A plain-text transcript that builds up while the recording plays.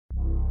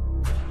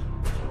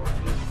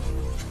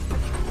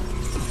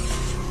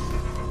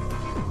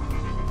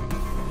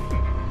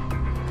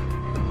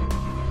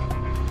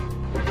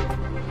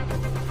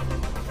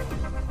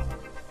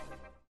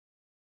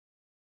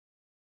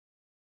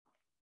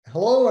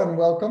Hello and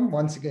welcome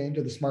once again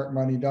to the Smart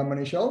Money, Dumb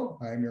Money Show.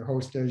 I'm your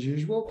host as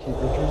usual, Keith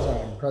Richards.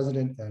 I'm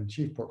President and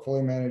Chief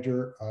Portfolio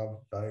Manager of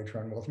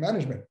Valuations Wealth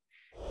Management.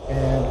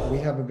 And we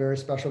have a very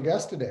special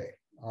guest today.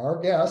 Our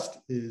guest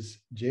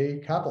is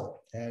Jay Kaeppel,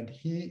 and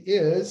he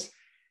is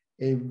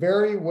a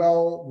very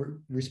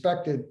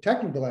well-respected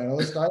technical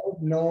analyst.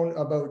 I've known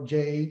about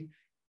Jay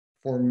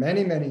for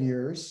many, many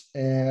years.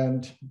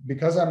 And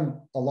because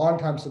I'm a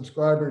longtime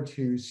subscriber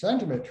to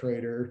Sentiment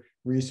Trader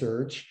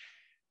research,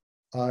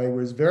 I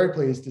was very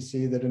pleased to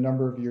see that a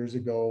number of years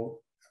ago,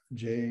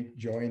 Jay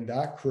joined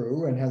that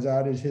crew and has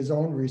added his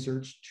own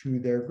research to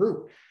their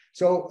group.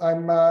 So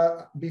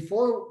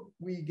before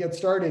we get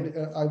started,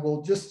 I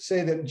will just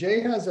say that Jay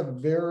has a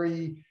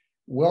very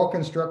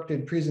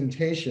well-constructed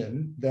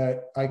presentation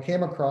that I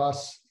came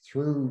across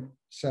through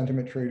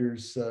Sentiment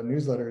Traders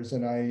newsletters.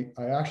 And I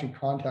actually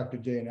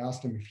contacted Jay and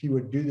asked him if he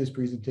would do this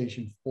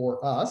presentation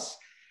for us.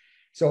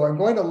 So I'm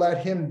going to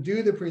let him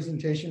do the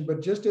presentation,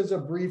 but just as a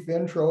brief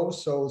intro,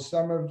 so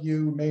some of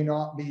you may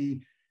not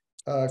be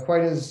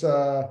quite as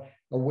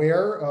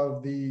aware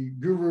of the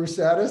guru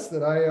status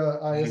that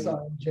I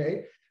assigned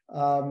Jay.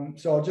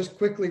 So I'll just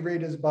quickly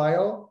read his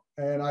bio,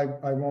 and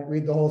I won't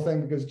read the whole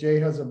thing because Jay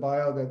has a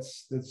bio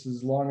that's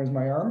as long as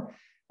my arm.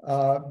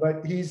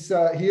 But he is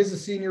a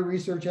senior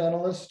research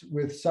analyst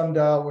with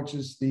Sundial, which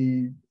is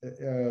the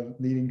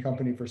leading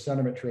company for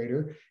Sentiment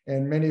Trader.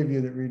 And many of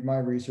you that read my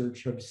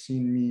research have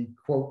seen me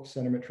quote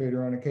Sentiment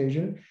Trader on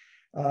occasion.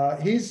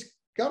 He's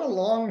got a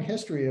long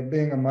history of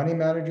being a money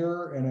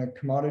manager and a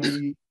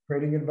commodity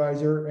trading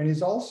advisor. And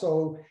he's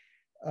also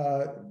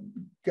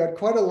got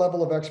quite a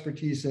level of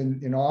expertise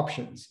in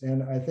options.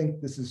 And I think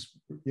this is,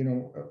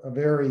 a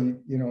very,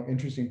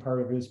 interesting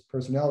part of his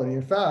personality.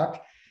 In fact,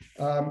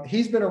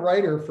 he's been a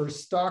writer for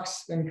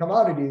Stocks and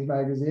Commodities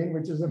magazine,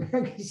 which is a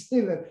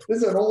magazine this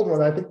is an old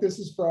one. I think this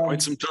is from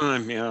quite some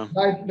time, yeah,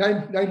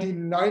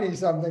 1990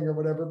 something or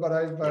whatever. But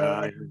I've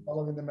been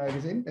following the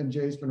magazine, and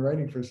Jay's been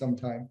writing for some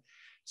time.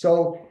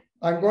 So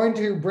I'm going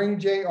to bring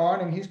Jay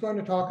on, and he's going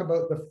to talk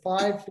about the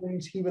 5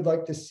 things he would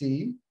like to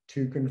see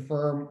to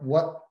confirm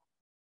what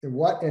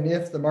and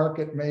if the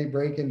market may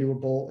break into a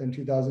bull in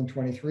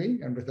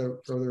 2023. And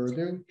without further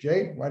ado,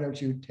 Jay, why don't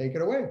you take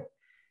it away?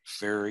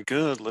 Very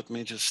good. Let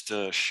me just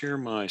share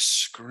my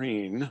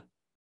screen,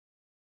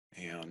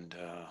 and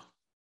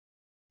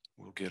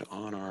we'll get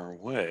on our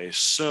way.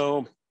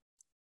 So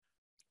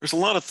there's a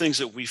lot of things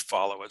that we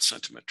follow at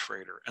Sentiment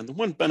Trader. And the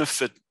one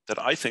benefit that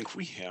I think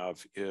we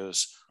have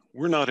is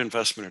we're not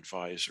investment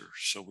advisors.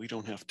 So we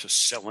don't have to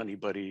sell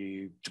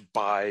anybody to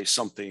buy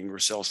something or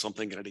sell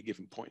something at any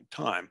given point in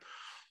time.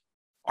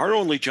 Our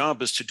only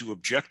job is to do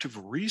objective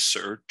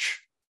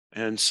research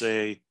and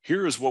say,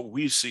 here is what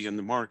we see in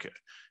the market.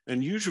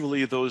 And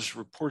usually those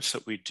reports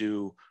that we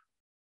do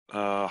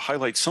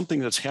highlight something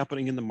that's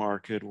happening in the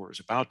market or is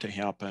about to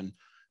happen,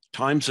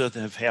 times that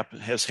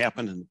has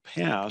happened in the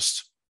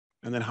past,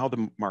 and then how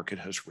the market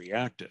has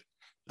reacted.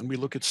 And we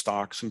look at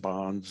stocks and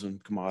bonds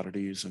and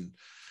commodities and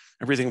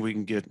everything we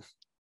can get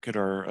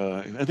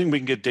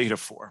data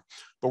for.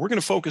 But we're going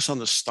to focus on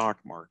the stock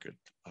market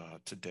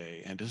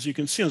today. And as you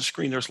can see on the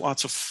screen, there's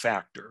lots of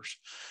factors.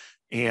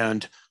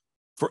 And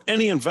for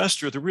any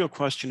investor, the real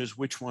question is,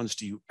 which ones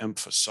do you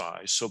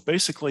emphasize? So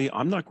basically,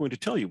 I'm not going to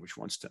tell you which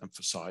ones to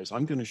emphasize.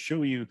 I'm going to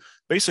show you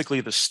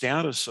basically the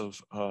status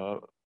of a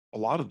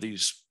lot of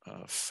these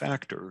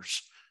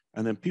factors,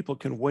 and then people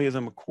can weigh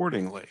them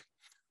accordingly.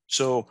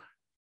 So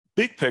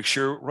big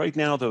picture, right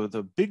now,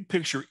 the big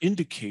picture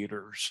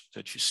indicators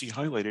that you see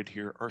highlighted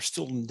here are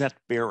still net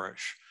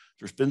bearish.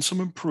 There's been some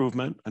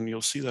improvement, and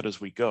you'll see that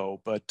as we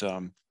go, but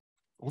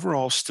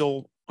overall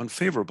still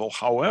unfavorable.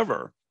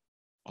 However,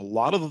 a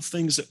lot of the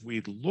things that we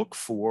look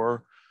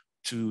for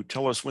to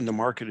tell us when the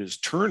market is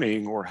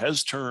turning or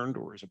has turned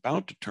or is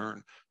about to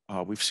turn,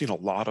 we've seen a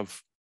lot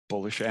of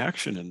bullish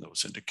action in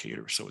those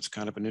indicators. So it's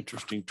kind of an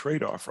interesting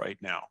trade-off right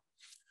now.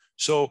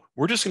 So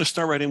we're just going to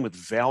start right in with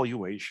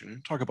valuation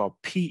and talk about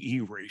PE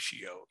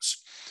ratios.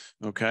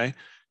 Okay,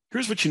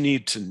 here's what you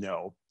need to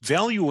know.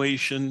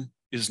 Valuation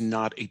is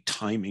not a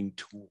timing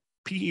tool.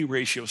 PE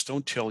ratios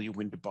don't tell you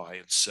when to buy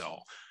and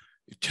sell.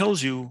 It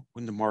tells you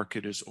when the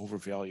market is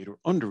overvalued or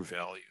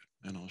undervalued,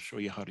 and I'll show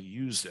you how to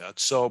use that.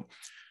 So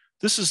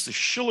this is the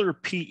Shiller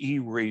PE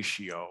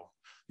ratio,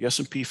 the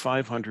S&P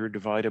 500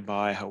 divided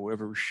by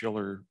however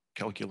Shiller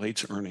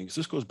calculates earnings.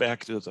 This goes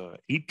back to the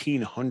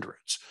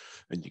 1800s,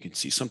 and you can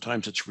see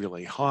sometimes it's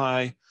really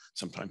high,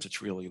 sometimes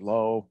it's really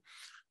low.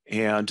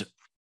 And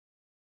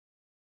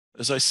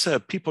as I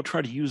said, people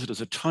try to use it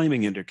as a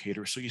timing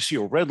indicator. So you see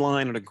a red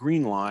line and a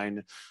green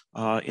line.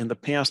 In the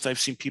past, I've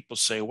seen people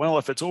say, well,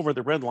 if it's over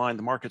the red line,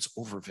 the market's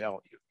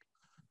overvalued.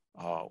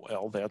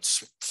 Well,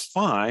 that's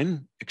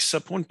fine,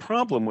 except one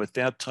problem with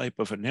that type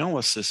of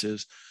analysis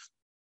is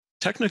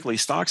technically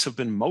stocks have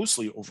been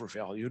mostly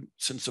overvalued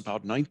since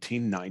about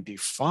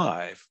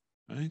 1995,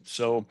 right?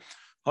 So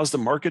how's the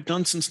market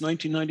done since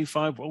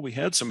 1995? Well, we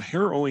had some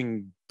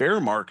harrowing bear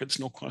markets,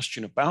 no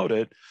question about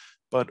it.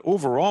 But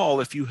overall,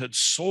 if you had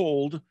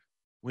sold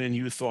when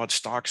you thought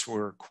stocks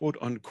were quote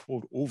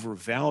unquote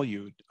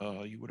overvalued,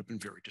 you would have been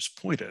very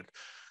disappointed.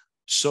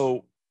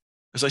 So,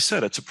 as I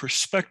said, it's a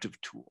perspective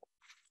tool.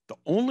 The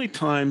only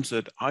times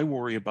that I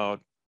worry about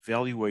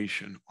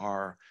valuation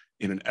are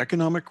in an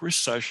economic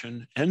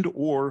recession and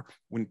or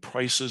when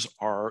prices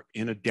are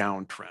in a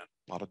downtrend.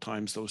 A lot of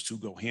times those two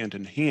go hand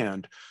in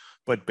hand,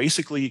 but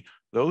basically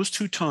those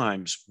two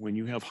times when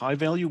you have high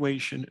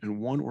valuation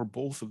and one or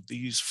both of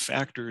these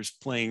factors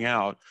playing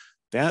out,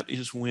 that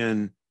is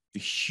when the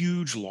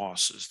huge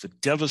losses, the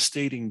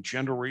devastating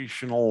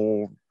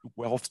generational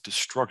wealth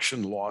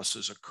destruction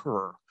losses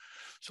occur.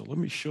 So let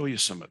me show you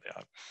some of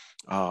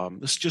that.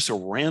 This is just a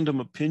random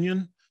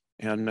opinion.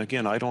 And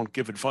again, I don't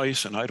give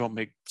advice and I don't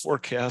make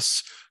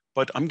forecasts,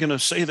 but I'm going to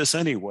say this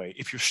anyway.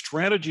 If your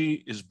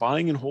strategy is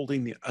buying and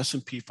holding the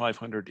S&P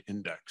 500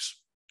 index,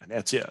 and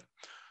that's it,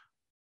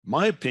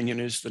 my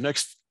opinion is the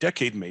next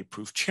decade may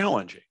prove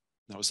challenging.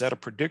 Now, is that a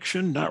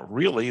prediction? Not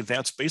really.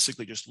 That's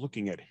basically just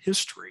looking at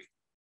history.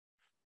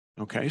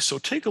 Okay, so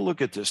take a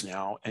look at this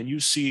now, and you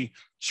see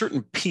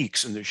certain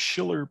peaks in the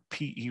Shiller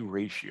PE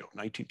ratio,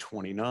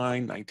 1929,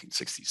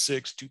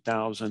 1966,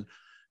 2000,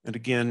 and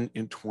again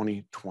in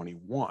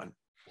 2021.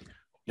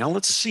 Now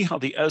let's see how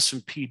the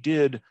S&P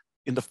did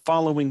in the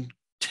following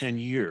 10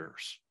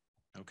 years.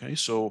 Okay,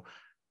 so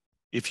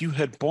if you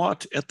had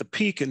bought at the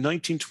peak in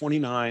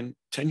 1929,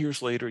 10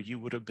 years later, you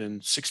would have been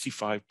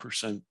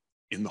 65%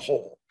 in the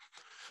hole.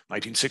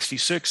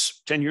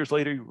 1966, 10 years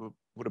later, you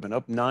would have been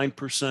up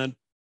 9%.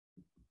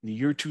 In the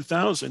year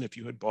 2000, if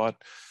you had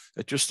bought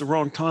at just the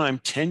wrong time,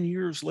 10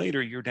 years later,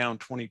 you're down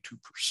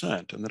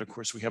 22%. And then, of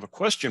course, we have a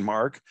question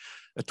mark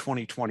at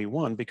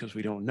 2021 because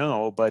we don't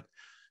know. But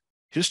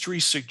history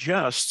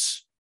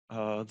suggests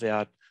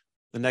that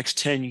the next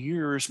 10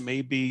 years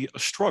may be a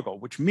struggle,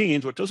 which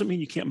means, what doesn't mean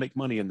you can't make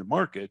money in the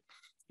market.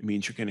 It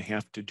means you're going to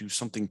have to do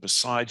something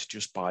besides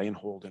just buy and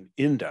hold an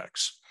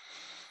index.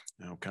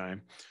 Okay.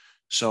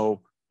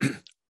 So,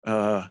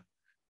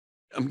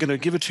 I'm going to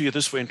give it to you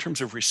this way in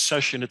terms of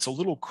recession. It's a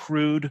little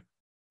crude,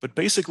 but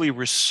basically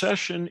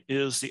recession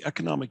is the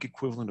economic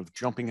equivalent of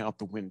jumping out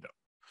the window,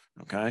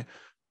 okay?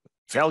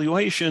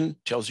 Valuation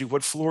tells you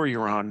what floor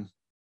you're on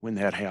when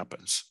that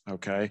happens,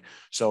 okay?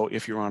 So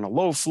if you're on a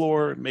low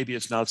floor, maybe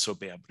it's not so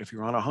bad, but if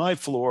you're on a high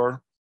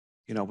floor,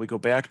 you know, we go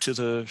back to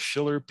the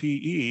Shiller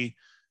PE,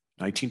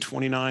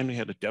 1929, we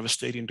had a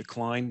devastating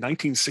decline.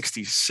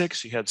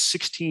 1966, you had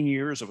 16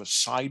 years of a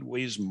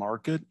sideways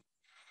market.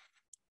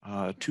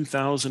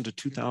 2000 to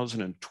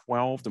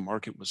 2012, the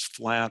market was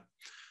flat.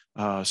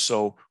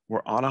 So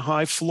we're on a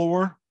high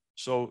floor.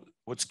 So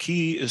what's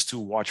key is to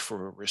watch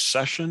for a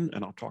recession,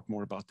 and I'll talk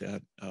more about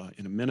that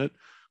in a minute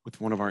with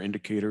one of our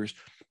indicators,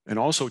 and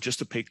also just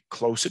to pay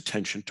close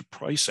attention to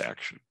price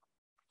action.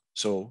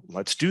 So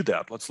let's do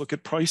that. Let's look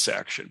at price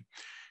action.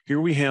 Here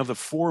we have the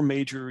four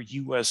major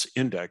US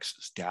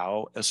indexes: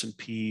 Dow,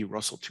 S&P,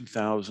 Russell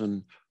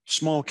 2000,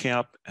 small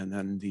cap, and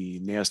then the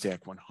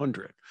NASDAQ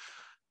 100.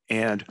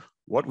 And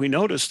what we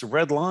notice, the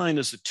red line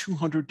is the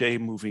 200-day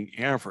moving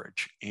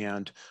average.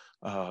 And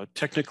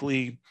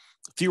technically,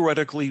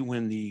 theoretically,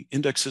 when the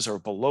indexes are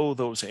below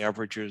those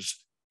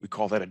averages, we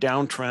call that a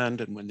downtrend.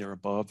 And when they're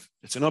above,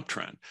 it's an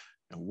uptrend.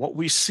 And what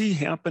we see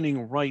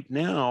happening right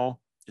now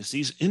is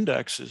these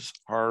indexes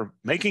are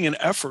making an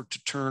effort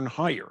to turn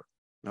higher.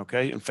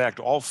 Okay. In fact,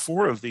 all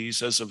four of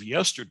these, as of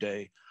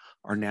yesterday,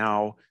 are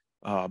now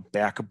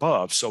back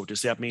above. So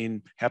does that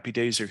mean happy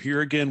days are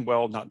here again?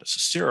 Well, not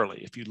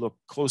necessarily. If you look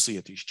closely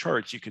at these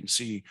charts, you can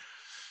see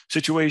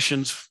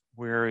situations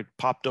where it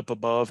popped up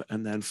above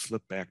and then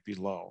flipped back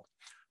below.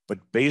 But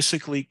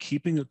basically,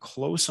 keeping a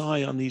close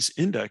eye on these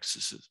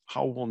indexes is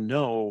how we'll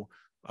know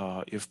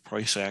if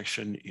price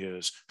action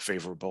is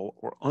favorable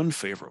or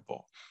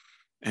unfavorable.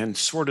 And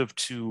sort of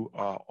to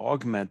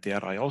augment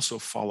that, I also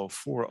follow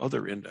four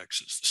other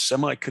indexes: the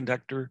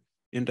semiconductor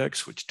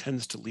index, which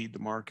tends to lead the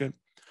market,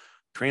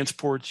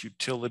 transports,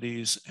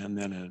 utilities, and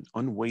then an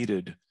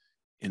unweighted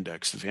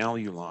index, the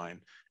value line.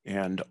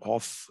 And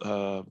all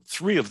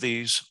three of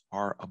these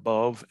are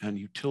above, and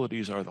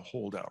utilities are the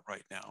holdout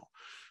right now.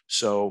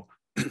 So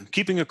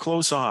keeping a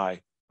close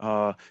eye,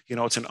 you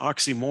know, it's an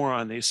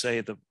oxymoron. They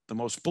say the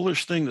most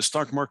bullish thing the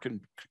stock market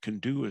can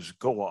do is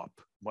go up.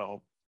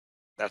 Well,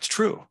 that's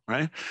true,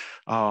 right?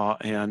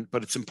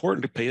 But it's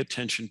important to pay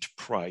attention to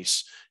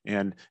price.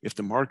 And if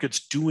the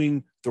market's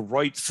doing the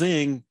right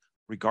thing,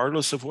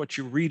 regardless of what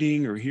you're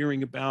reading or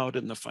hearing about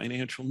in the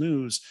financial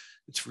news,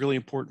 it's really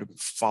important to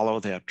follow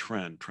that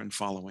trend. Trend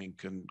following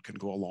can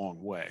go a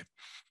long way.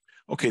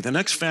 Okay, the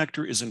next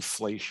factor is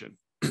inflation.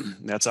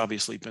 That's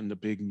obviously been the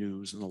big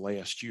news in the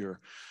last year.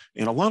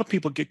 And a lot of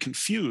people get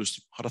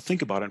confused how to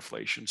think about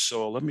inflation.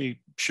 So let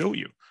me show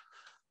you.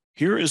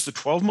 Here is the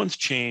 12-month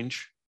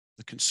change,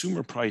 the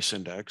consumer price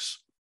index,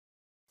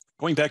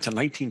 going back to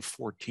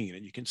 1914.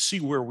 And you can see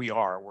where we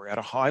are. We're at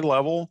a high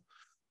level,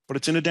 but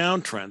it's in a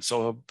downtrend.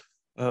 So,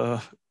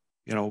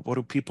 you know, what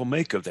do people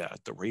make of that?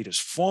 The rate is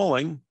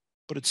falling,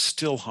 but it's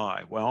still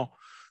high. Well,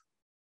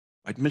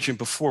 I'd mentioned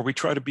before, we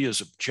try to be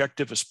as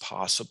objective as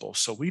possible.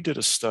 So we did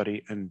a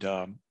study, and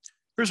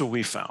here's what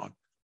we found.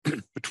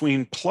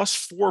 between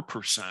plus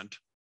 4%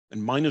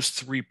 and minus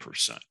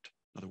 3%. In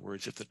other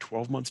words, if the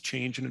 12-month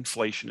change in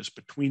inflation is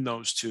between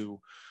those two,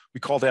 we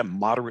call that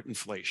moderate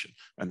inflation.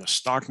 And the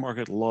stock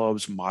market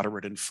loves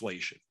moderate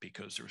inflation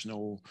because there's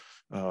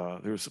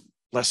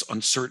less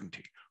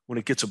uncertainty. When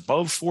it gets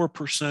above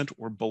 4%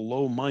 or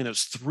below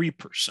minus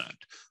 3%,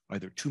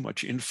 either too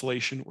much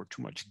inflation or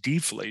too much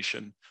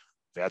deflation,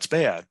 that's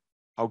bad.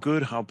 How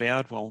good, how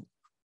bad? Well,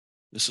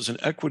 this is an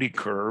equity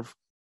curve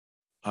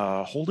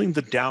holding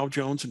the Dow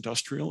Jones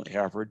Industrial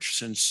Average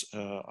since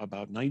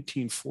about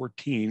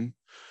 1914.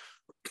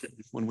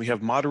 When we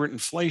have moderate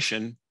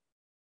inflation,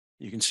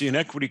 you can see an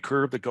equity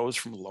curve that goes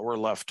from lower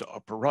left to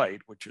upper right,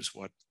 which is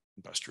what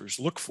investors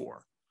look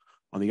for.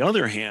 On the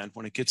other hand,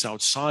 when it gets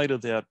outside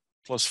of that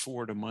plus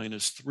 4 to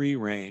minus 3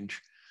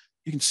 range,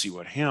 you can see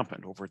what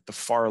happened. Over at the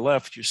far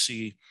left, you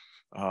see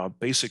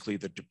basically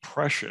the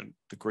depression,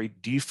 the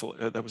great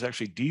that was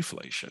actually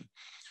deflation.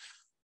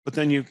 But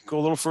then you go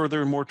a little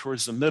further and more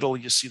towards the middle,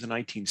 you see the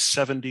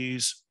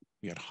 1970s.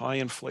 We had high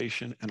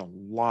inflation and a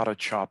lot of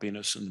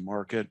choppiness in the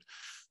market.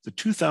 The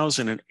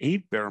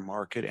 2008 bear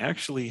market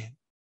actually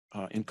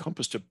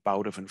encompassed a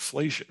bout of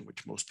inflation,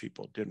 which most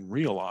people didn't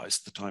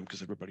realize at the time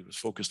because everybody was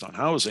focused on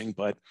housing.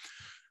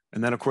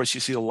 And then, of course, you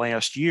see the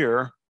last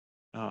year,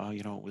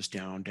 it was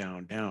down,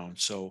 down, down.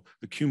 So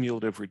the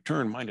cumulative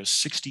return minus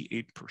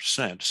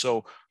 68%.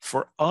 So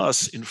for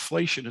us,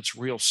 inflation, it's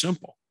real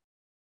simple.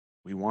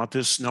 We want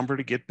this number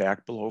to get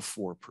back below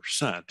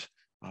 4%.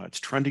 It's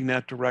trending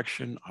that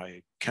direction.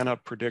 I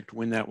cannot predict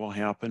when that will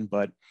happen,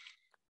 but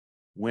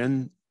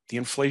when the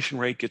inflation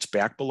rate gets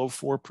back below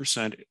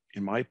 4%,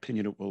 in my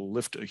opinion, it will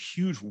lift a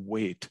huge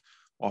weight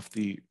off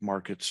the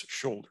market's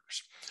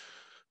shoulders.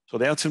 So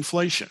that's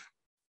inflation.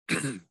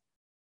 Let's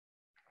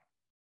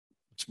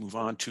move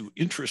on to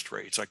interest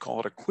rates. I call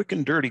it a quick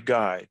and dirty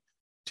guide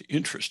to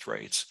interest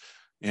rates.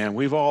 And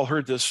we've all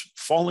heard this: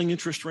 falling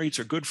interest rates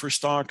are good for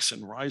stocks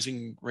and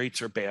rising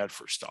rates are bad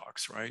for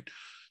stocks, right?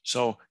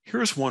 So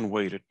here's one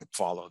way to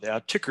follow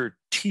that. Ticker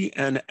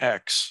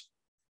TNX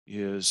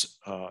is,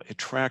 it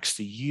tracks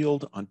the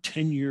yield on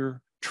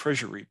 10-year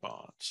treasury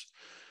bonds.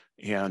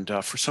 And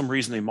for some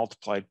reason, they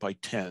multiplied by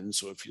 10.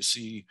 So if you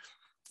see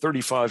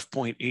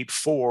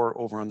 35.84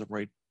 over on the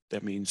right,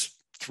 that means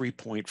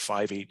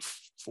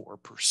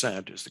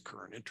 3.584% is the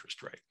current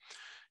interest rate.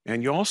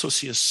 And you also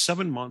see a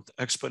 7-month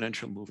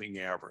exponential moving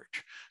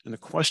average. And the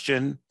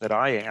question that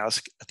I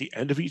ask at the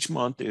end of each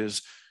month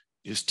is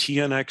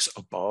TNX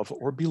above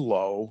or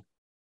below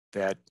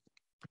that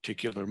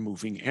particular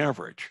moving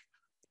average?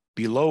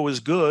 Below is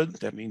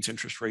good. That means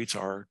interest rates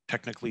are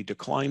technically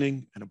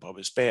declining, and above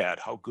is bad.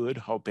 How good?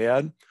 How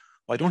bad?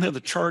 Well, I don't have the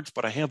charts,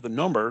 but I have the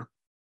number.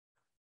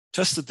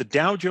 Tested the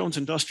Dow Jones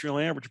Industrial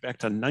Average back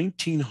to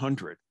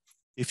 1900.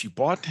 If you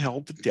bought and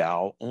held the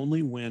Dow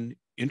only when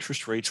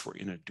interest rates were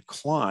in a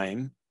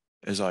decline,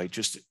 as I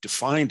just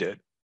defined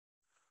it,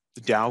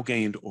 the Dow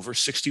gained over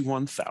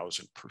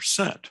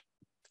 61,000%.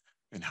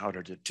 And how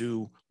did it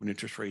do when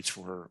interest rates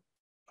were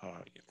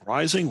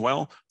rising?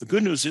 Well, the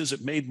good news is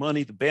it made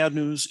money. The bad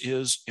news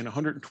is in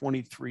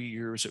 123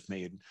 years, it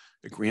made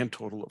a grand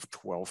total of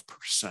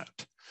 12%.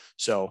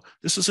 So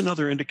this is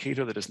another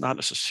indicator that is not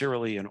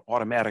necessarily an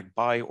automatic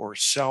buy or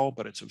sell,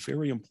 but it's a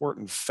very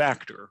important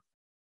factor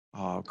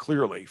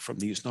clearly from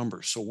these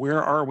numbers. So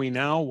where are we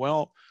now?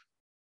 Well,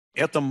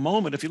 at the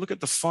moment, if you look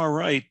at the far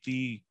right,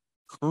 the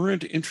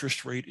current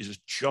interest rate is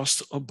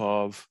just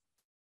above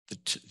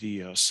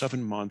the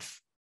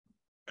 7-month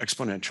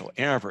exponential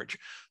average.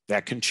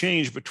 That can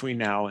change between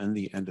now and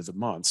the end of the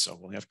month. So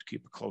we'll have to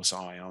keep a close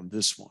eye on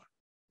this one.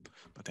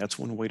 But that's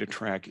one way to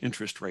track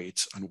interest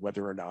rates on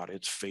whether or not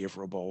it's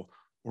favorable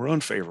or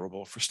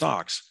unfavorable for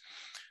stocks.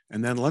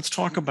 And then let's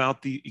talk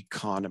about the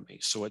economy.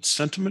 So at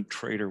Sentiment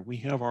Trader, we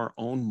have our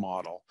own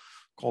model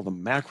called the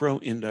macro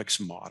index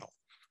model.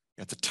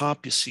 At the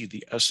top, you see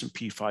the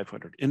S&P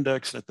 500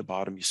 index, and at the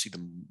bottom, you see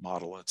the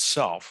model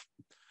itself.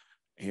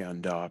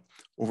 And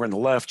over on the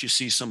left, you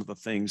see some of the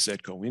things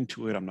that go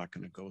into it. I'm not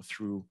going to go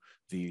through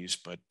these,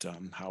 but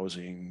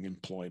housing,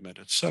 employment,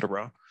 et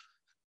cetera.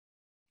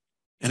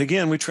 And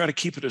again, we try to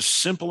keep it as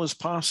simple as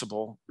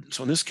possible.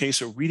 So in this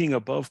case, a reading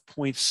above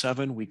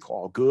 0.7 we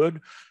call good,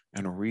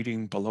 and a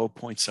reading below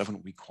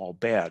 0.7 we call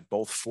bad,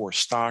 both for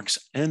stocks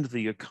and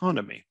the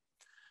economy.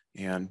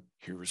 And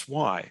here's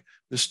why.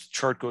 This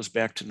chart goes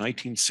back to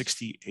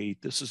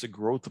 1968. This is a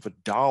growth of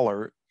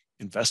 $1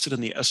 invested in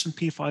the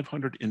S&P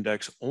 500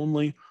 index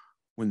only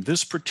when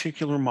this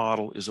particular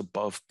model is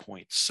above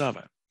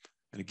 0.7.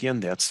 And again,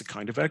 that's the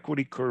kind of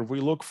equity curve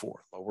we look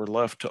for, lower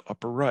left to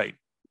upper right.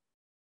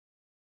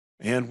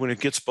 And when it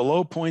gets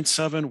below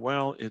 0.7,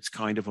 well, it's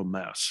kind of a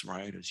mess,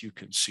 right? As you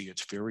can see,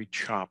 it's very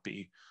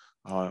choppy.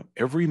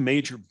 Every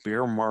major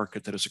bear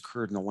market that has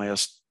occurred in the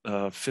last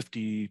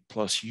 50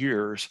 plus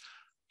years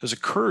has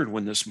occurred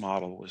when this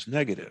model was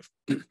negative.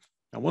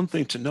 Now, one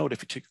thing to note,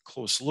 if you take a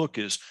close look,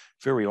 is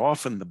very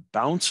often the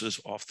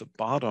bounces off the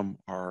bottom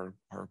are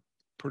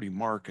pretty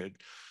marked.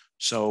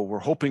 So we're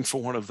hoping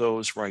for one of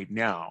those right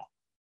now.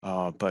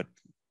 But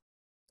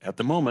At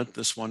the moment,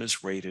 this one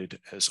is rated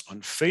as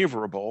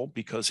unfavorable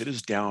because it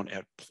is down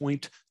at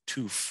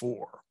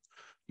 0.24.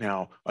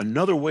 Now,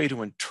 another way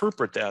to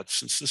interpret that,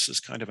 since this is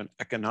kind of an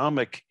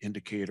economic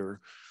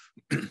indicator,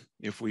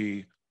 if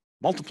we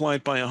multiply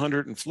it by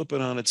 100 and flip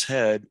it on its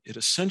head, it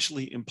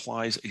essentially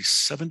implies a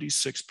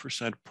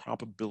 76%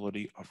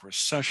 probability of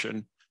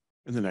recession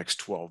in the next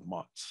 12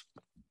 months.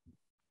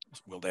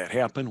 Will that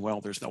happen?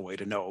 Well, there's no way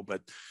to know,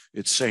 but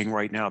it's saying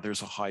right now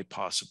there's a high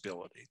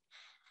possibility.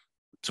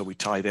 So we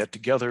tie that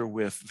together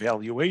with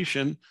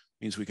valuation,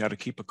 means we got to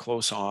keep a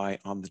close eye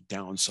on the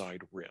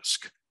downside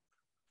risk.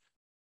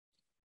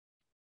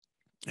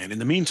 And in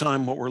the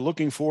meantime, what we're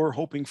looking for,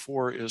 hoping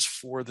for, is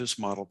for this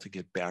model to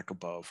get back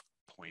above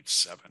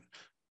 0.7.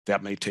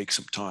 That may take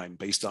some time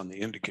based on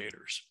the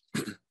indicators.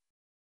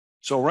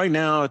 So right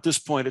now, at this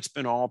point, it's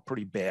been all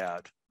pretty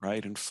bad,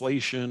 right?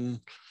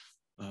 Inflation,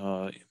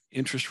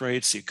 interest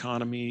rates, the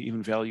economy,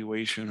 even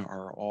valuation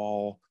are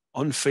all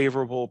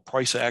unfavorable.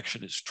 Price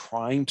action is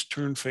trying to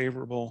turn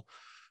favorable.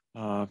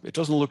 It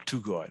doesn't look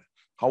too good.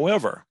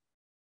 However,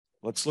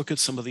 let's look at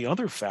some of the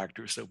other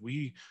factors that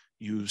we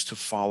use to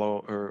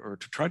follow or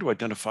to try to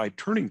identify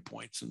turning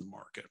points in the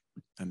market.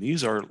 And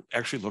these are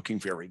actually looking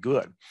very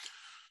good.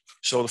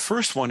 So the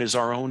first one is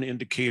our own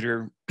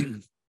indicator.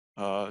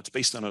 It's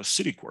based on a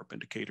Citicorp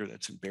indicator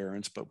that's in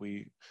Barron's, but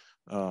we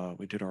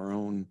did our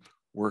own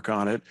work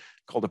on it,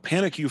 called a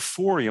panic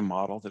euphoria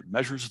model that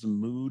measures the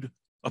mood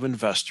of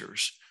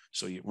investors.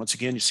 So once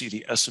again, you see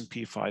the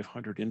S&P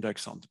 500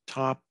 index on the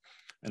top,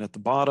 and at the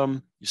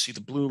bottom, you see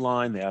the blue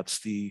line. That's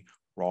the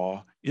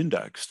raw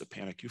index, the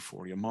panic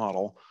euphoria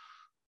model.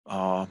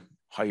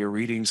 Higher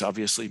readings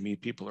obviously mean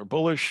people are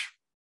bullish,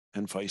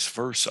 and vice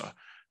versa.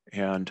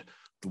 And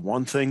the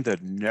one thing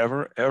that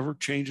never ever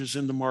changes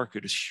in the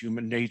market is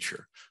human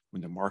nature.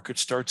 When the market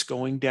starts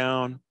going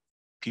down,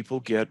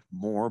 people get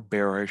more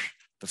bearish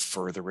the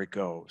further it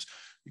goes.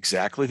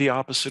 Exactly the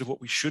opposite of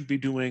what we should be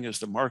doing. As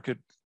the market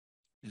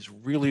is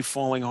really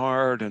falling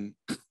hard and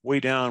way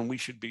down, we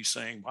should be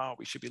saying, wow,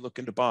 we should be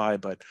looking to buy.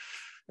 But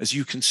as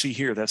you can see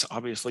here, that's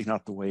obviously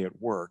not the way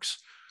it works.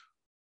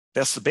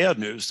 That's the bad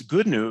news. The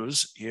good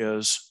news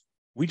is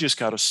we just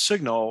got a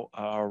signal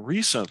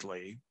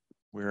recently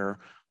where,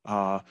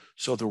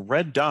 so the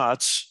red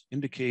dots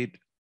indicate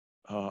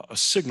a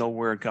signal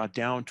where it got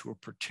down to a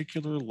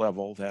particular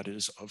level that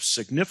is of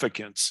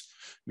significance,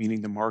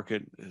 meaning the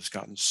market has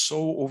gotten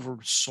so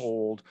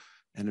oversold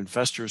and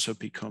investors have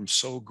become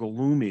so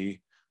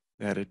gloomy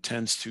that it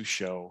tends to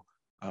show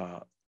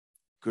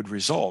good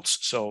results.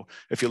 So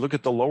if you look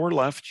at the lower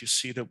left, you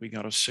see that we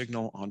got a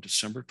signal on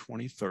December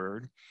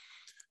 23rd.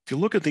 If you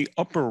look at the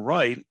upper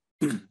right,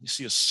 you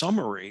see a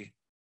summary.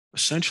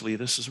 Essentially,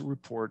 this is a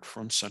report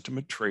from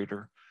Sentiment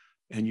Trader.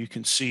 And you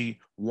can see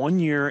 1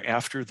 year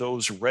after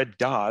those red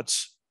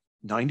dots,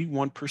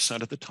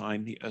 91% of the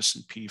time, the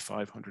S&P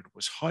 500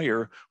 was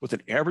higher with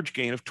an average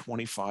gain of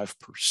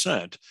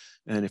 25%.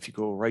 And if you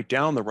go right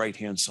down the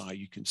right-hand side,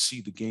 you can see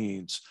the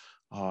gains.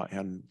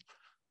 And,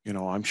 you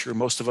know, I'm sure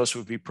most of us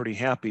would be pretty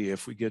happy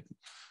if we get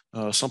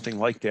something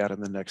like that in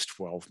the next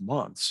 12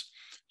 months.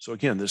 So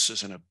again, this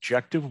is an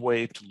objective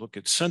way to look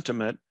at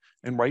sentiment.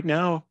 And right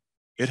now,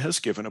 it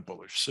has given a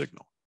bullish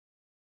signal.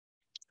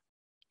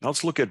 Now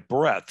let's look at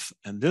breadth.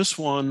 And this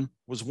one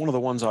was one of the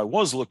ones I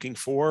was looking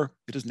for.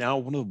 It is now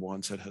one of the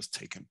ones that has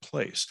taken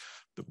place.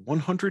 The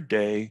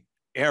 100-day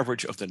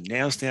average of the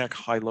NASDAQ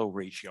high-low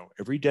ratio.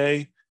 Every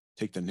day,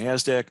 take the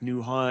NASDAQ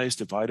new highs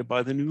divided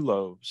by the new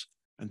lows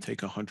and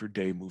take a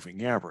 100-day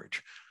moving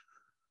average.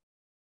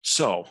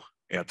 So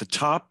at the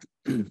top,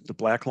 the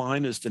black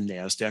line is the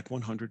NASDAQ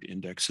 100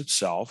 index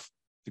itself.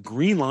 The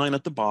green line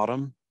at the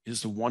bottom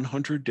is the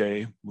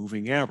 100-day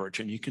moving average.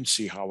 And you can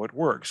see how it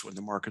works. When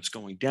the market's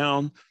going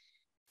down,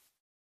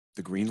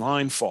 the green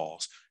line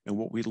falls. And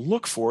what we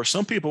look for,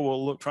 some people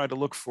will try to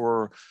look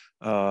for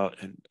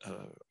an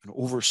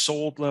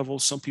oversold level.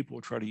 Some people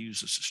will try to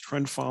use this as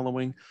trend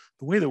following.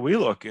 The way that we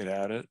look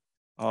at it,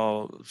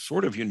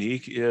 sort of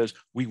unique, is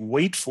we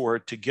wait for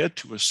it to get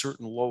to a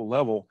certain low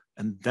level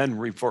and then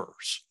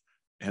reverse.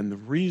 And the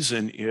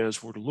reason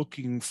is we're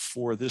looking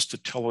for this to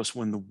tell us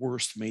when the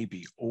worst may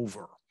be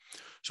over.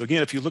 So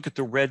again, if you look at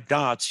the red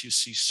dots, you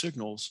see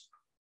signals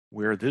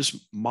where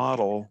this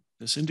model,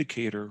 this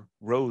indicator,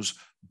 rose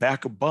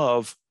back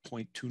above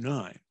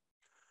 0.29.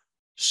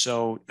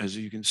 So as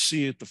you can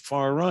see at the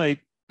far right,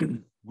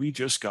 we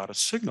just got a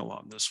signal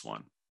on this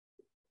one.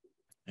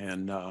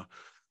 And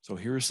so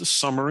here's the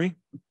summary.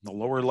 In the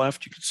lower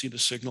left, you can see the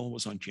signal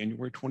was on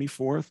January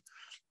 24th.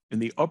 In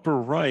the upper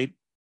right,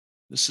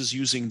 this is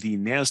using the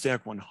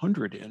NASDAQ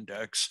 100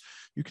 index.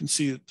 You can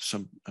see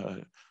some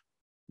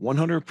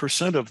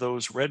 100% of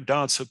those red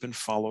dots have been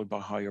followed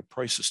by higher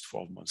prices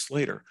 12 months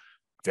later.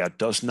 That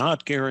does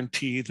not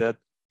guarantee that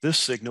this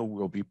signal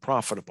will be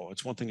profitable.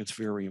 It's one thing that's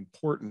very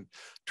important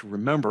to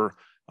remember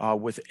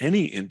with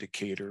any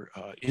indicator.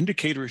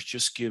 Indicators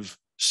just give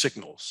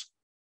signals.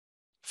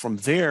 From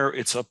there,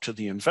 it's up to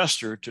the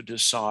investor to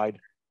decide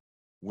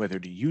whether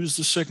to use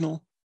the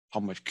signal, how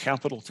much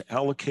capital to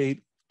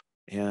allocate,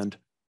 and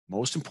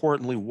Most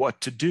importantly,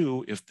 what to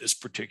do if this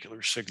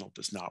particular signal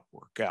does not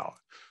work out,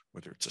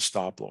 whether it's a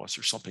stop loss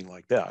or something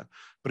like that.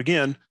 But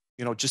again,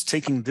 just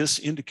taking this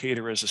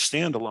indicator as a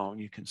standalone,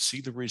 you can see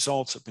the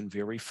results have been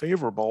very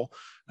favorable.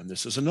 And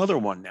this is another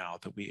one now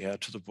that we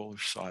add to the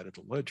bullish side of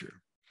the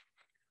ledger.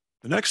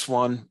 The next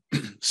one,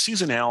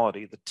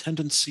 seasonality, the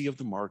tendency of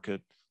the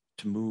market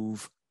to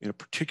move in a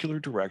particular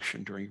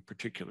direction during a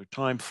particular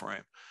time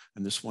frame.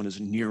 And this one is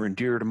near and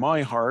dear to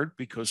my heart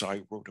because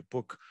I wrote a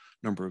book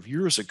a number of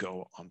years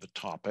ago on the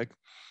topic.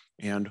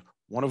 And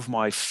one of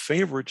my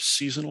favorite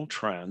seasonal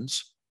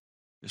trends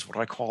is what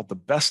I call the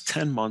best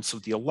 10 months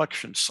of the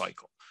election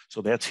cycle.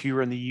 So that's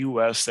here in the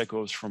US, that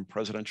goes from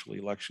presidential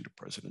election to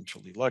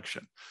presidential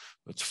election.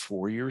 That's a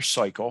 4-year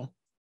cycle.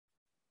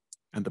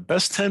 And the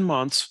best 10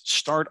 months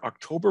start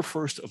October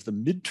 1st of the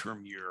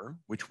midterm year,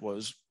 which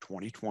was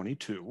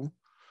 2022,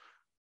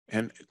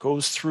 and it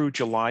goes through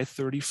July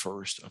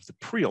 31st of the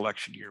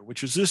pre-election year,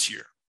 which is this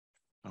year.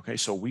 Okay,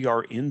 so we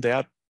are in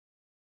that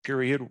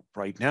period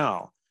right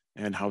now.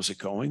 And how's it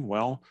going?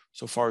 Well,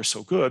 so far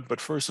so good. But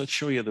first, let's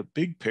show you the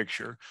big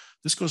picture.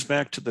 This goes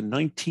back to the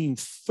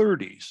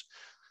 1930s.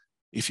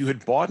 If you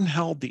had bought and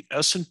held the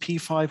S&P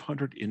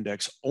 500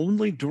 index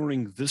only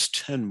during this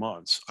 10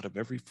 months out of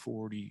every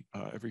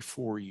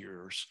 4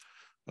 years,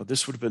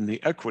 this would have been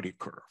the equity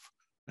curve.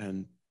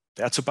 And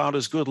that's about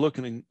as good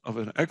looking of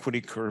an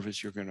equity curve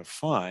as you're going to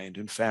find.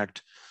 In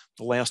fact,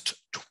 the last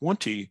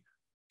 20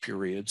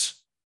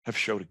 periods have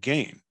showed a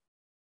gain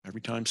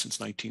every time since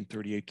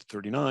 1938 to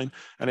 39.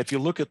 And if you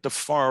look at the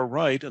far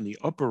right and the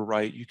upper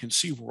right, you can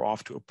see we're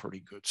off to a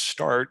pretty good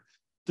start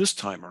this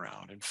time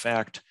around. In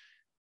fact,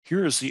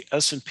 here is the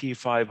S&P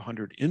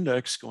 500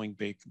 index going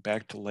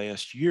back to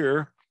last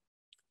year.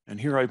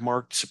 And here I've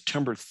marked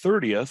September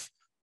 30th.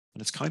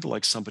 And it's kind of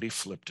like somebody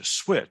flipped a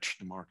switch.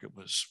 The market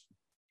was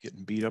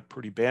getting beat up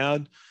pretty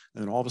bad.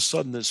 And then all of a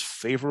sudden, this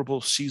favorable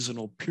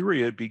seasonal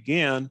period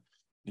began.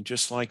 And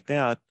just like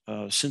that,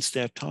 since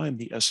that time,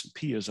 the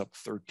S&P is up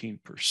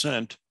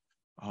 13%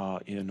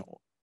 in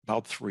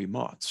about 3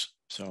 months.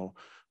 So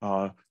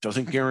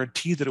doesn't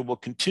guarantee that it will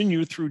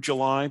continue through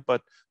July,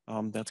 but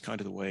that's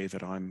kind of the way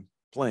that I'm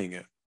playing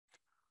it.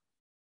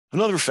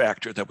 Another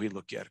factor that we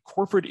look at,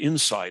 corporate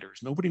insiders.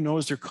 Nobody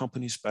knows their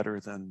companies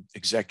better than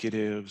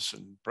executives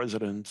and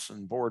presidents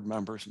and board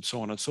members and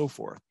so on and so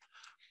forth.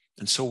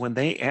 And so when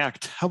they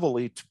act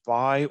heavily to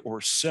buy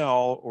or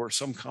sell or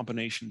some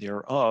combination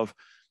thereof,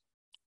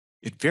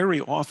 it very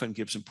often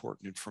gives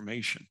important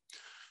information.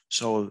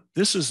 So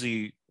this is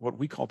what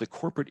we call the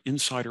corporate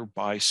insider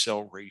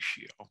buy-sell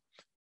ratio.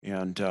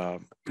 And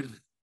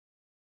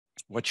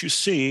what you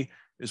see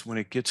is when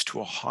it gets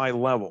to a high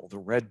level, the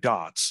red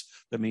dots,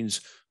 that means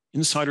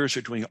insiders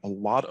are doing a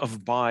lot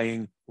of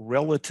buying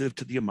relative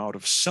to the amount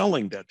of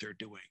selling that they're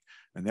doing.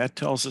 And that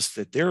tells us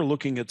that they're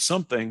looking at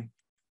something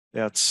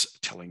that's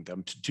telling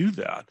them to do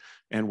that.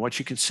 And what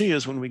you can see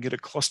is when we get a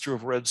cluster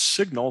of red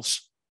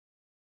signals,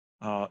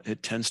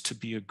 it tends to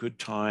be a good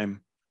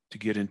time to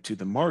get into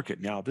the market.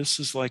 Now, this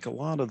is like a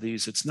lot of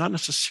these, it's not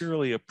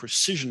necessarily a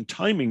precision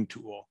timing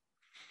tool,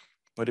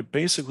 but it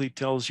basically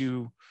tells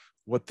you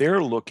what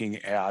they're looking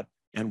at.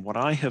 And what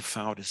I have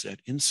found is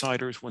that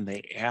insiders, when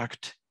they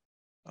act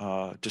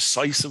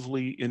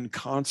decisively in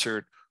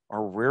concert,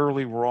 are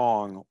rarely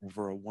wrong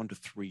over a 1 to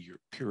 3 year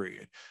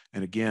period.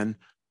 And again,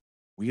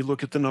 we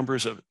look at the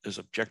numbers as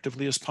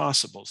objectively as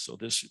possible. So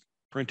this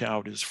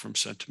printout is from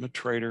Sentiment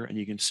Trader, and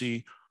you can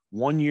see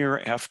 1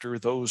 year after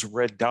those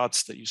red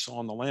dots that you saw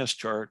on the last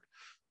chart,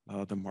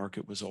 the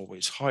market was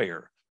always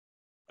higher.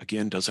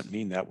 Again, doesn't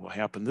mean that will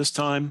happen this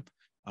time,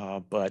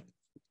 but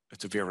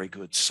it's a very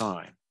good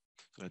sign.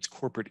 So that's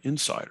corporate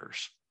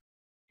insiders.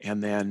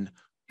 And then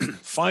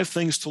 5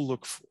 things to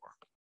look for.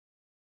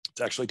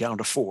 It's actually down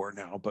to 4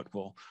 now, but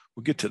we'll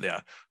get to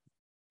that.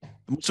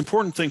 The most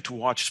important thing to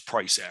watch is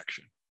price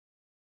action.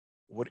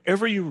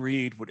 Whatever you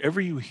read,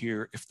 whatever you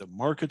hear, if the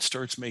market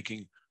starts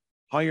making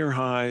higher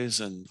highs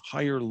and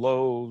higher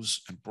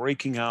lows and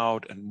breaking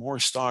out and more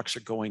stocks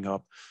are going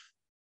up,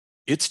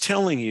 it's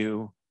telling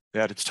you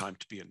that it's time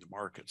to be in the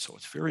market. So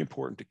it's very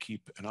important to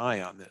keep an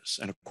eye on this.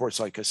 And of course,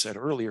 like I said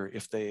earlier,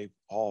 if they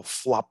all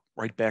flop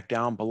right back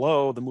down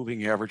below the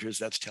moving averages,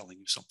 that's telling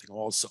you something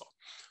also.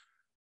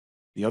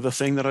 The other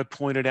thing that I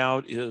pointed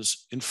out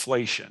is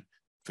inflation.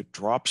 If it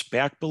drops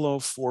back below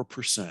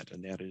 4%,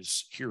 and that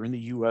is here in the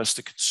US,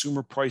 the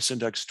consumer price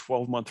index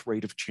 12-month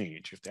rate of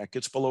change, if that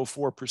gets below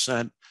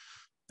 4%,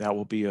 that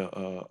will be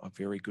a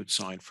very good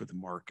sign for the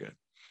market.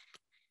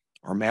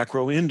 Our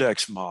macro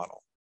index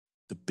model.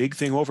 The big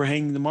thing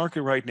overhanging the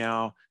market right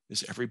now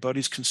is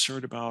everybody's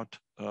concerned about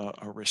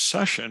a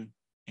recession,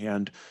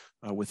 and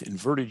with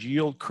inverted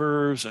yield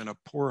curves and a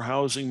poor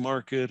housing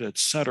market, et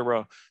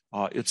cetera,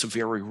 it's a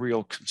very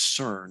real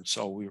concern.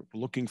 So we're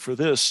looking for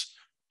this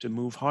to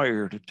move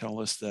higher to tell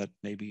us that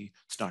maybe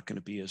it's not going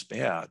to be as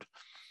bad.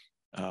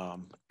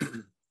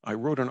 I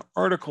wrote an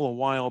article a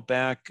while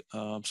back.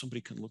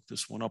 Somebody can look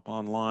this one up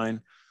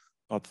online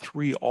about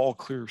 3 all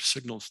clear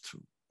signals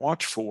to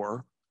watch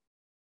for.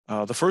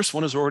 The first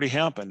one has already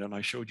happened, and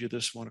I showed you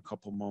this one a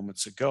couple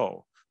moments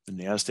ago. the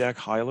NASDAQ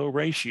high-low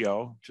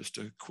ratio, just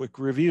a quick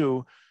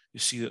review, you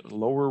see the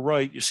lower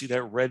right, you see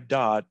that red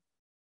dot.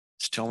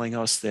 It's telling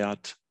us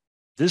that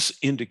this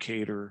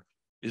indicator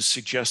is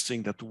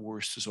suggesting that the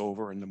worst is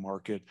over and the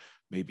market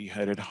may be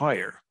headed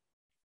higher.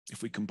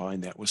 If we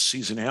combine that with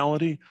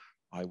seasonality,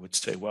 I would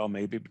say, well,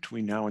 maybe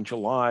between now and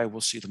July,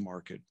 we'll see the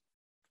market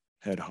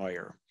head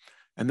higher.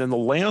 And then the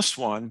last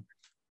one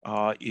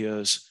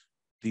is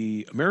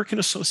the American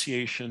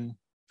Association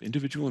of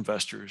Individual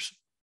Investors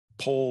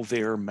poll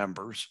their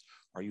members.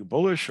 Are you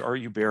bullish? Are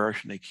you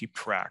bearish? And they keep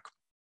track.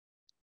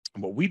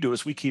 And what we do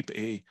is we keep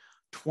a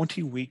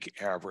 20-week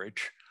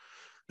average.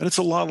 And it's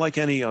a lot like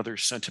any other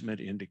sentiment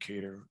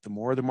indicator. The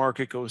more the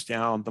market goes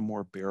down, the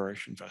more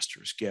bearish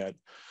investors get.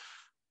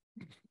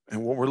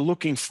 And what we're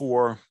looking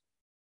for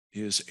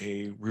is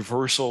a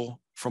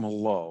reversal from a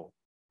low,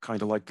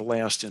 kind of like the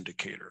last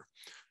indicator.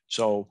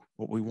 So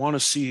what we want to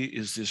see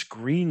is this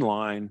green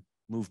line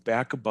move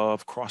back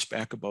above, cross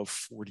back above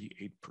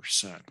 48%.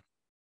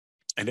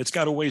 And it's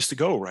got a ways to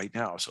go right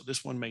now. So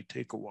this one may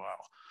take a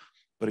while.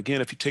 But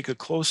again, if you take a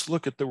close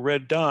look at the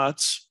red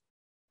dots,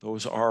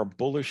 those are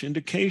bullish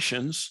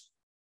indications.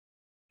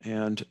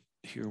 And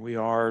here we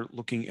are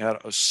looking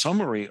at a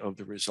summary of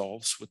the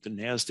results with the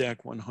NASDAQ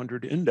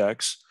 100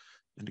 index.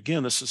 And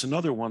again, this is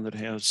another one that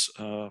has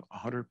a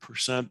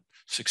 100%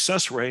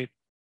 success rate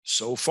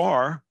so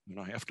far, and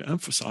I have to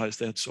emphasize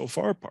that so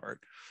far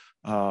part,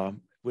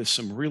 with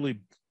some really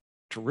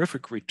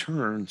terrific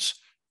returns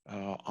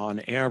on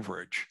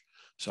average.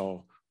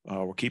 So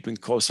we're keeping a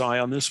close eye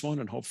on this one,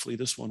 and hopefully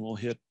this one will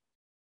hit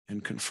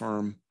and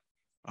confirm.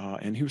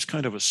 And here's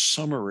kind of a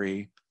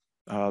summary.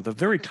 The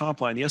very top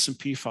line, the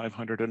S&P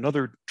 500,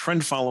 another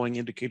trend following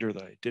indicator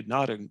that I did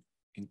not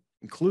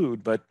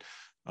include, but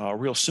a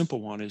real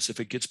simple one is if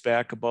it gets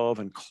back above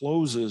and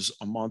closes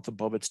a month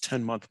above its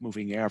 10-month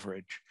moving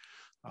average,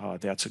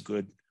 that's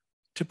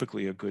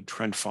typically a good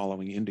trend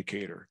following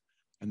indicator.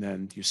 And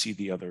then you see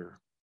the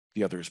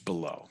others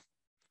below.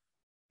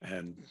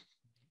 And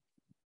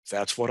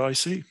that's what I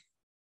see.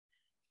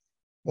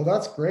 Well,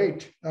 that's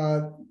great.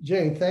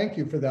 Jay, thank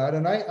you for that.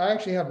 And I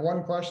actually have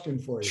one question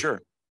for you.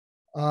 Sure.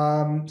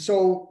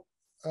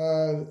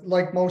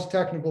 Like most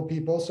technical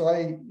people, so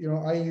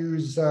I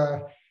use,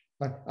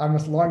 I'm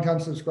a longtime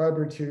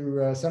subscriber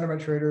to Sentiment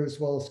Trader as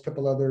well as a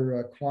couple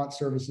other quant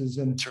services.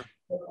 And sure.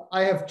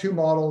 I have two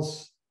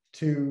models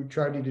to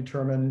try to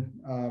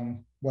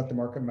determine what the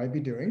market might be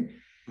doing.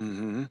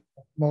 Mm-hmm.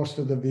 Most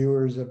of the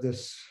viewers of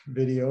this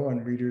video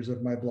and readers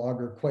of my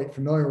blog are quite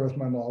familiar with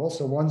my model.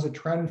 So one's a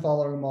trend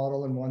following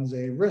model and one's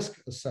a risk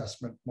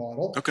assessment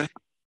model. Okay.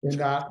 In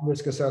that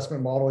risk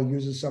assessment model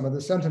uses some of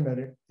the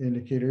sentiment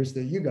indicators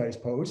that you guys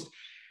post.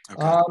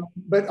 Okay.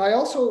 But I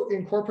also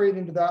incorporate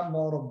into that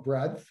model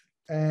breadth.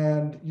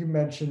 And you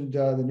mentioned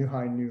the new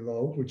high, new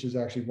low, which is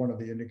actually one of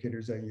the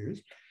indicators I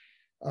use.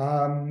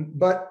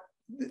 But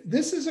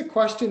this is a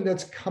question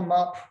that's come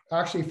up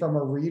actually from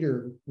a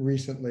reader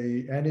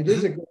recently, and it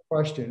is a good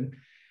question.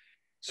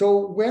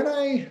 So when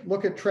I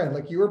look at trend,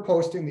 like you were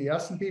posting the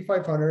S&P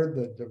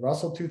 500, the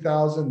Russell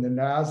 2000, the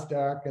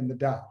NASDAQ, and the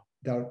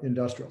Dow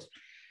Industrials.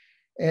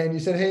 And you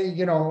said, hey,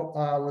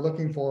 we're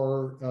looking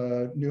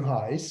for new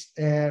highs.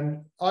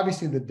 And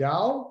obviously the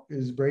Dow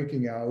is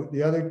breaking out.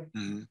 The other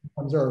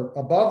ones are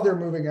above their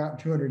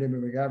 200-day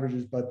moving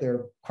averages, but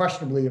they're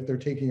questionably if they're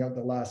taking out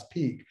the last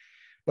peak.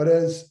 But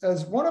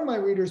as one of my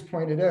readers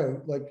pointed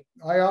out, like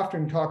I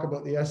often talk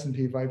about the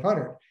S&P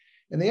 500.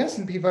 And the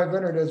S&P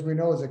 500, as we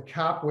know, is a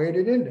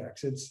cap-weighted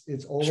index.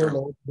 It's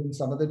overloaded in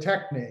some of the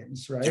tech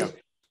names, right? Yeah.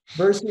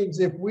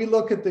 Versus if we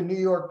look at the New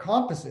York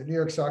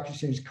Stock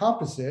Exchange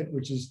Composite,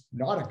 which is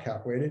not a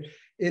cap-weighted,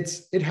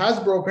 it has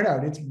broken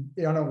out. It's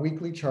on a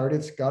weekly chart.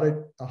 It's got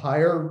a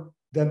higher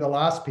than the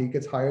last peak.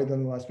 It's higher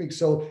than the last peak.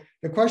 So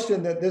the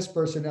question that this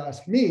person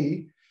asked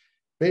me,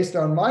 based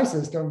on my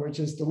system, which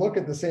is to look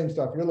at the same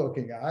stuff you're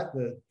looking at,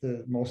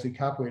 the mostly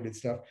cap-weighted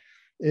stuff,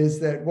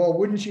 is that, well,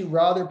 wouldn't you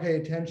rather pay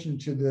attention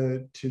to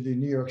the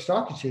New York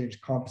Stock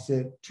Exchange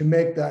Composite to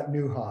make that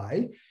new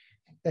high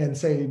and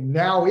say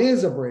now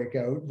is a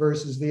breakout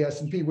versus the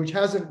S&P, which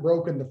hasn't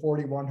broken the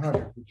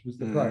 4,100, which was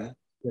the price,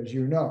 as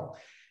you know?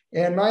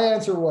 And my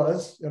answer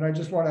was, and I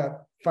just want to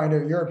find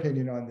out your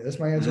opinion on this.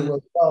 My answer was,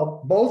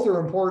 well, both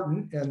are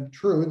important and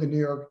true. The New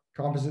York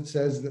Composite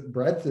says that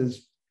breadth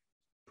is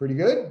pretty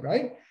good,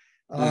 right?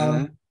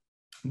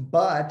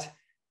 But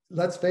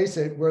let's face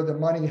it, where the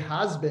money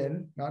has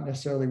been, not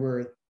necessarily where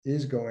it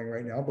is going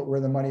right now, but where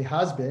the money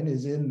has been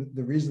is in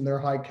the reason they're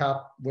high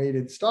cap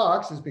weighted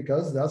stocks is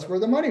because that's where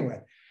the money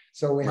went.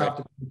 So we have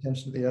to pay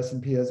attention to the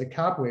S&P as a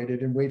cap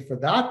weighted and wait for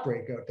that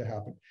breakout to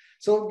happen.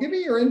 So give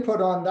me your input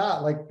on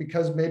that, like,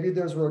 because maybe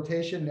there's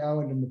rotation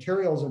now into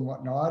materials and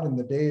whatnot, and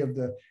the day of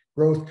the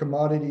growth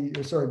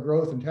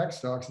and tech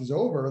stocks is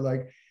over.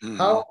 Like,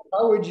 how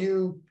would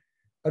you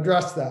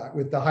address that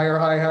with the higher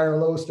high, higher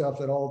low stuff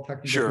that all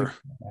technical people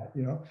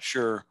have,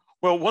 Sure.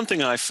 Well, one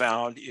thing I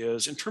found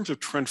is in terms of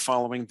trend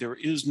following, there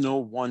is no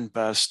one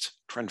best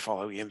trend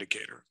following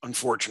indicator,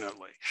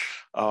 unfortunately.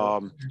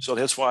 So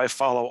that's why I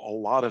follow a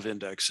lot of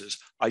indexes.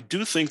 I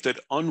do think that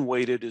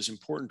unweighted is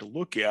important to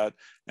look at,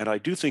 and I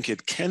do think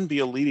it can be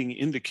a leading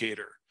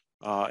indicator.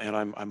 And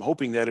I'm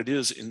hoping that it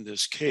is in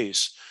this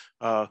case.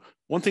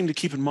 One thing to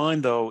keep in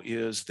mind, though,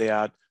 is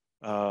that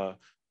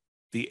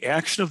the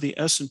action of the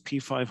S&P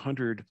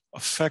 500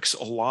 affects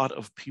a lot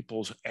of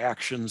people's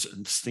actions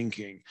and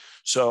thinking.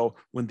 So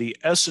when the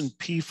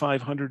S&P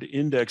 500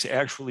 index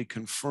actually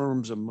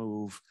confirms a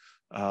move,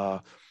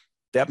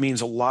 that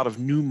means a lot of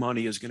new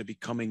money is going to be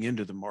coming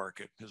into the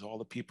market, because all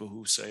the people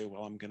who say,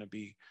 well, I'm going to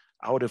be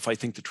out if I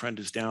think the trend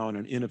is down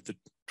and in if the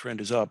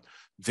trend is up,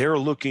 they're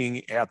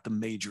looking at the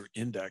major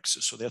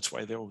indexes. So that's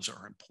why those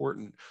are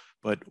important.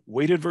 But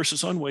weighted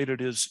versus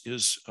unweighted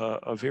is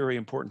a very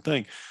important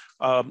thing.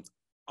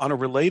 On a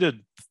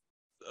related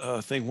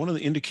thing, one of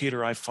the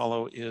indicator I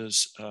follow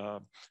is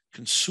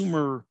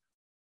consumer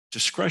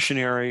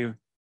discretionary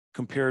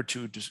compared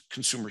to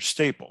consumer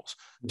staples.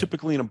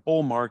 Typically in a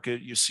bull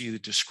market, you see the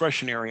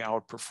discretionary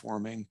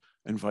outperforming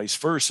and vice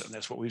versa. And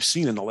that's what we've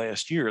seen in the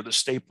last year. The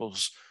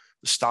staples,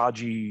 the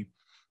stodgy,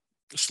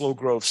 slow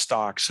growth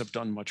stocks have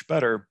done much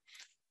better.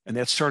 And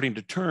that's starting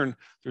to turn.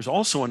 There's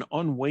also an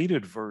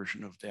unweighted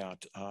version of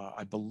that.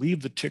 I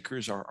believe the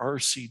tickers are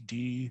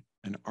RCD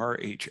and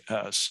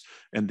RHS,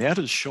 and that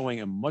is showing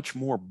a much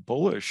more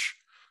bullish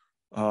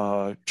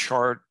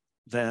chart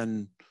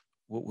than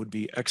what would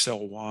be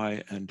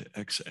XLY and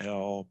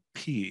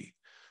XLP,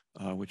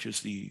 which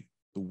is the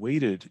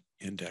weighted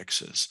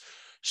indexes.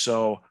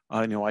 So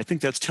I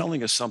think that's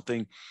telling us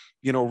something.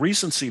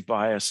 Recency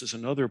bias is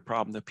another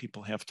problem that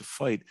people have to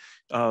fight.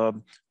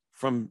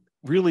 From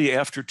really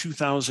after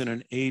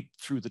 2008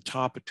 through the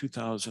top of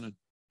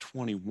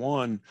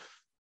 2021,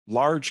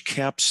 large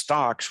cap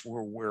stocks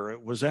were where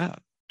it was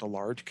at. The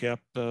large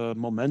cap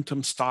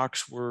momentum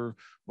stocks were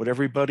what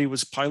everybody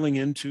was piling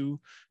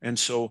into. And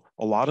so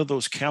a lot of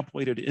those cap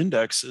weighted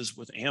indexes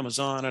with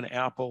Amazon and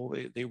Apple,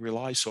 they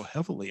rely so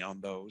heavily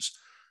on those.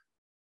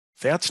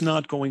 That's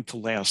not going to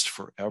last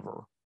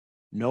forever.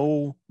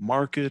 No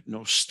market,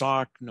 no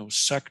stock, no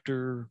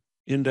sector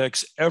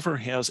index ever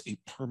has a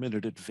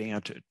permanent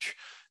advantage.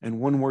 And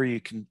one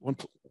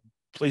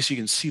place you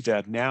can see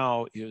that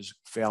now is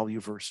value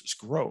versus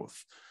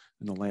growth.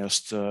 In the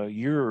last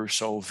year or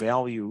so,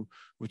 value,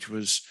 which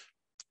was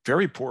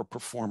very poor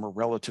performer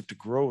relative to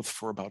growth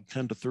for about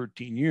 10 to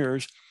 13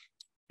 years,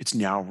 it's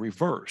now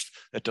reversed.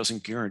 That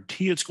doesn't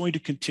guarantee it's going to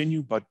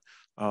continue, but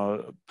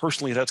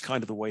personally, that's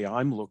kind of the way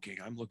I'm looking.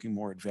 I'm looking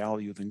more at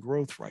value than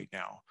growth right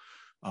now.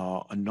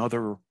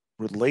 Another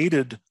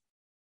related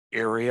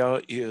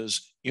area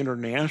is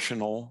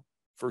international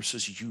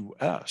versus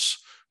US.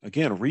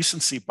 Again,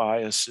 recency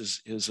bias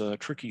is a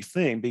tricky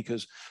thing,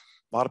 because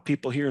a lot of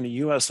people here in the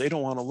US, they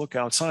don't want to look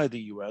outside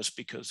the US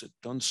because it's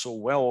done so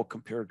well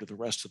compared to the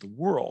rest of the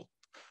world.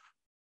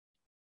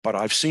 But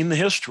I've seen the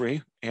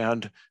history,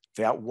 and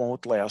that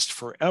won't last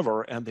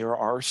forever. And there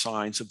are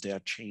signs of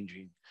that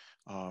changing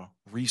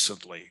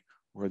recently,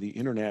 where the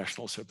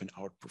internationals have been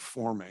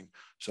outperforming.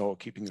 So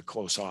keeping a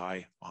close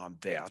eye on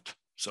that.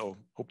 So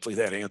hopefully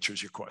that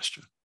answers your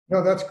question.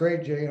 No, that's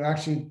great, Jay. And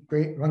actually,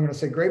 great. I'm going to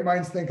say great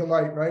minds think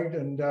alike, right?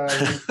 And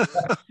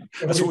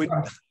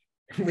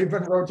we've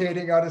been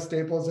rotating out of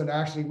staples, and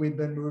actually we've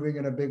been moving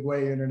in a big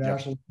way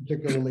internationally,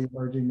 particularly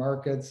emerging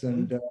markets.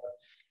 And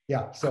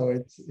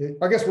so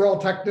I guess we're all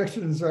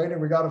technicians, right?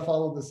 And we got to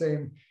follow the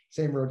same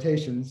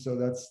rotations. So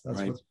that's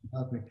right. What's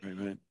happening.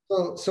 Right.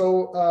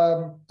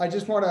 So I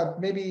just want to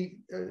maybe,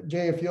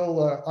 Jay, if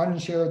you'll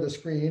unshare the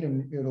screen,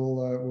 and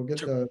we'll get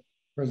the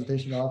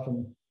presentation off,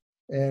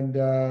 and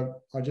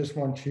I just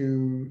want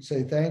to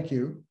say thank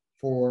you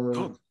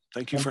for.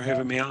 Thank you for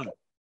having me on.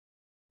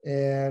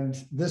 And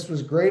this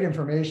was great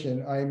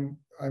information.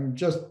 I'm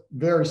just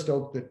very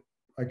stoked that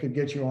I could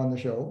get you on the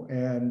show,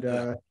 and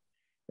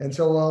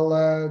so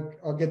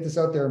I'll get this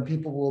out there, and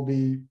people will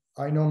be.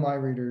 I know my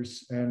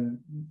readers and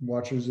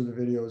watchers of the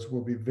videos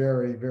will be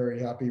very, very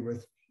happy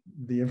with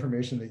the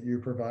information that you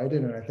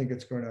provided, and I think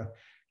it's going to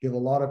give a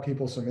lot of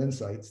people some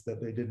insights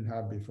that they didn't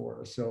have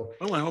before. So,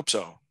 well, I hope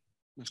so.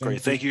 That's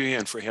great. Thank you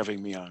again for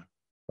having me on.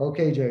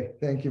 Okay, Jay.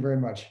 Thank you very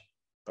much.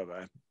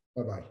 Bye-bye.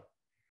 Bye-bye.